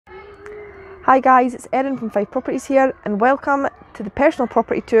Hi guys, it's Erin from 5 Properties here and welcome to the personal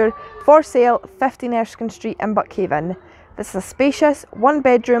property tour for sale 15 Erskine Street in Buckhaven. This is a spacious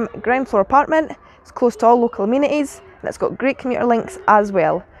 1-bedroom ground floor apartment. It's close to all local amenities and it's got great commuter links as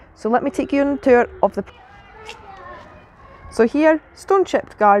well. So let me take you on a tour of the... So here, stone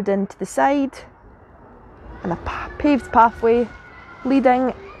chipped garden to the side and a paved pathway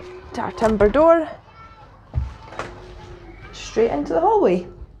leading to our timber door straight into the hallway.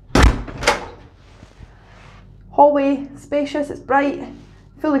 Hallway, spacious, it's bright,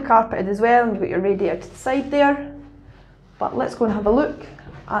 fully carpeted as well, and you've got your radiator to the side there. But let's go and have a look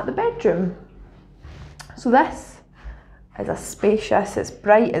at the bedroom. So this is a spacious, it's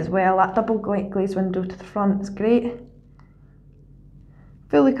bright as well, that double glazed window to the front is great.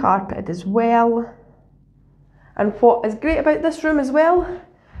 Fully carpeted as well. And what is great about this room as well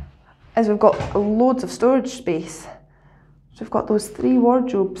is we've got loads of storage space. So we've got those 3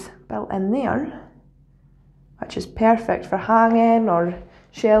 wardrobes built in there, which is perfect for hanging or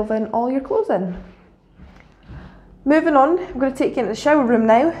shelving all your clothes in. Moving on, I'm going to take you into the shower room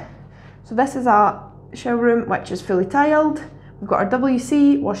now. So this is a shower room which is fully tiled. We've got our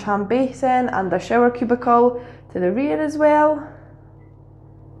WC, wash hand basin and our shower cubicle to the rear as well.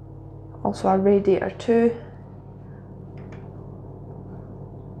 Also our radiator too.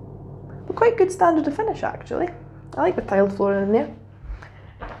 But quite good standard of finish actually. I like the tiled flooring in there.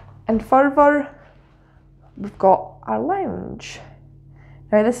 And further, we've got our lounge.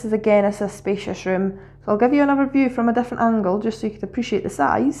 Now this is again, it's a spacious room, so I'll give you another view from a different angle just so you can appreciate the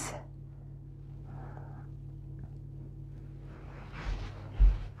size.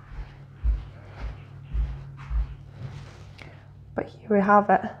 But here we have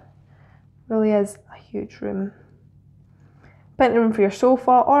it. Really is a huge room. Plenty of room for your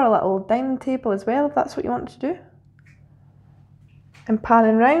sofa or a little dining table as well if that's what you want to do. And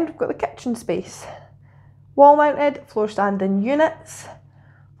panning round, we've got the kitchen space. Wall mounted, floor standing units.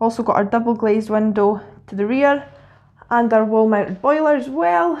 We've also got our double glazed window to the rear and our wall mounted boiler as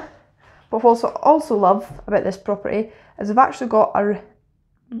well. But what I also love about this property is we've actually got our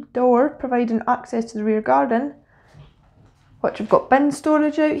door providing access to the rear garden, which we've got bin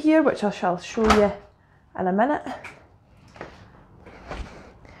storage out here, which I shall show you in a minute.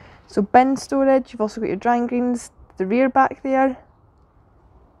 So bin storage, you've also got your drying greens to the rear back there,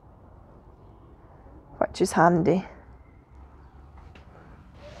 which is handy.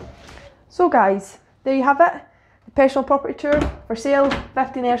 So guys, there you have it, the personal property tour for sale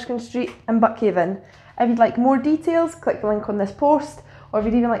 15 Erskine Street in Buckhaven. If you'd like more details, click the link on this post, or if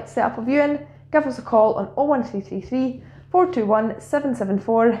you'd even like to set up a viewing, give us a call on 01333 421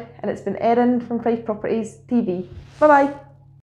 774, and it's been Erin from 5 Properties TV. Bye bye.